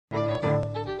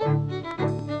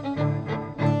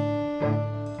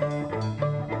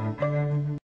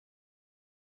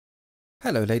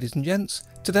Hello ladies and gents,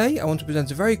 today I want to present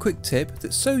a very quick tip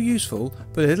that's so useful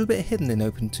but a little bit hidden in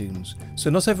OpenToonz, so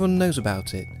not everyone knows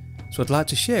about it, so I'd like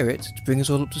to share it to bring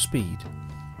us all up to speed.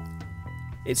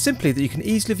 It's simply that you can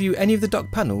easily view any of the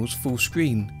dock panels full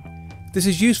screen. This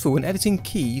is useful when editing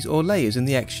keys or layers in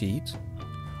the X sheet,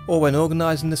 or when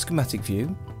organising the schematic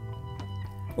view,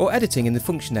 or editing in the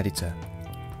function editor.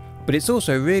 But it's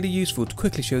also really useful to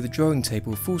quickly show the drawing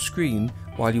table full screen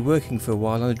while you're working for a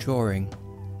while on a drawing.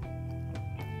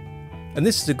 And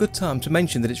this is a good time to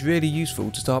mention that it's really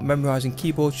useful to start memorising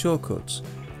keyboard shortcuts,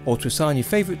 or to assign your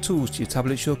favourite tools to your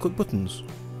tablet shortcut buttons.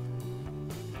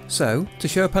 So, to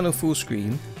show a panel full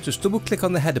screen, just double click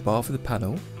on the header bar for the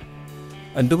panel,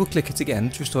 and double click it again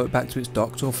to restore it back to its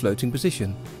docked or floating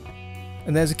position.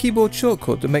 And there's a keyboard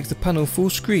shortcut that makes the panel full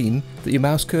screen that your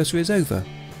mouse cursor is over.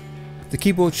 The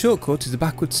keyboard shortcut is the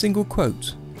backward single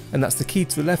quote, and that's the key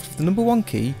to the left of the number 1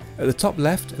 key at the top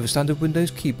left of a standard Windows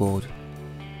keyboard.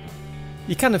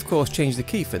 You can of course change the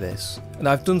key for this, and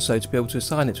I've done so to be able to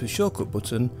assign it to a shortcut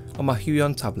button on my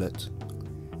Huion tablet.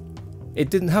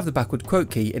 It didn't have the backward quote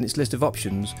key in its list of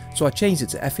options, so I changed it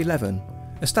to F11,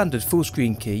 a standard full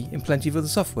screen key in plenty of other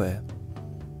software.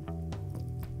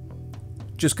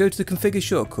 Just go to the configure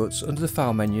shortcuts under the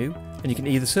file menu, and you can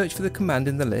either search for the command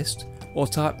in the list or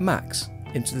type max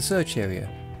into the search area,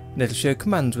 and it'll show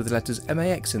commands with the letters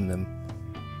MAX in them.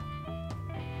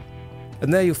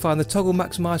 And there you'll find the toggle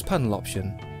maximise panel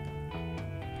option.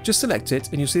 Just select it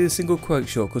and you'll see the single quote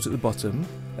shortcut at the bottom,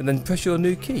 and then press your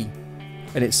new key,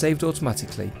 and it's saved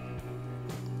automatically.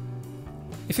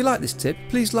 If you like this tip,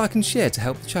 please like and share to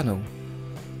help the channel.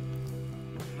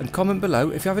 And comment below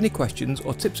if you have any questions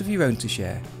or tips of your own to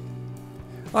share.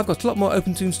 I've got a lot more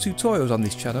OpenToonz tutorials on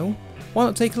this channel. Why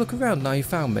not take a look around now you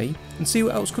found me and see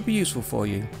what else could be useful for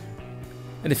you.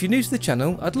 And if you're new to the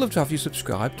channel, I'd love to have you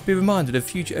subscribe to be reminded of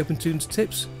future OpenToonz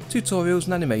tips, tutorials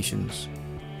and animations.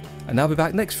 And I'll be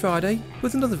back next Friday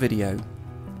with another video.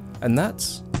 And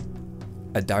that's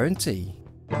a guarantee.